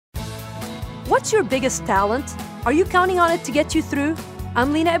What's your biggest talent? Are you counting on it to get you through?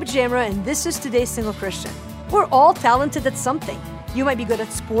 I'm Lena Abujamra, and this is Today's Single Christian. We're all talented at something. You might be good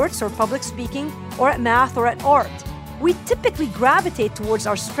at sports or public speaking, or at math or at art. We typically gravitate towards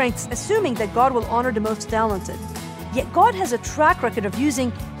our strengths, assuming that God will honor the most talented. Yet God has a track record of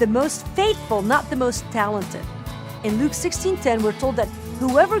using the most faithful, not the most talented. In Luke 16:10, we're told that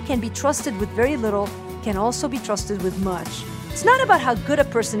whoever can be trusted with very little can also be trusted with much. It's not about how good a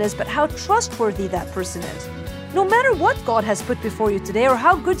person is, but how trustworthy that person is. No matter what God has put before you today or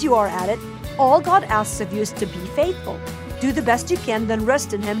how good you are at it, all God asks of you is to be faithful. Do the best you can, then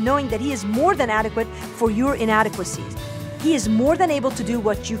rest in Him, knowing that He is more than adequate for your inadequacies. He is more than able to do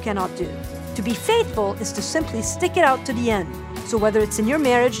what you cannot do. To be faithful is to simply stick it out to the end. So whether it's in your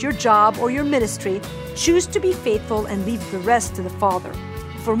marriage, your job, or your ministry, choose to be faithful and leave the rest to the Father.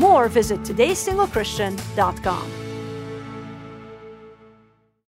 For more, visit todaysinglechristian.com.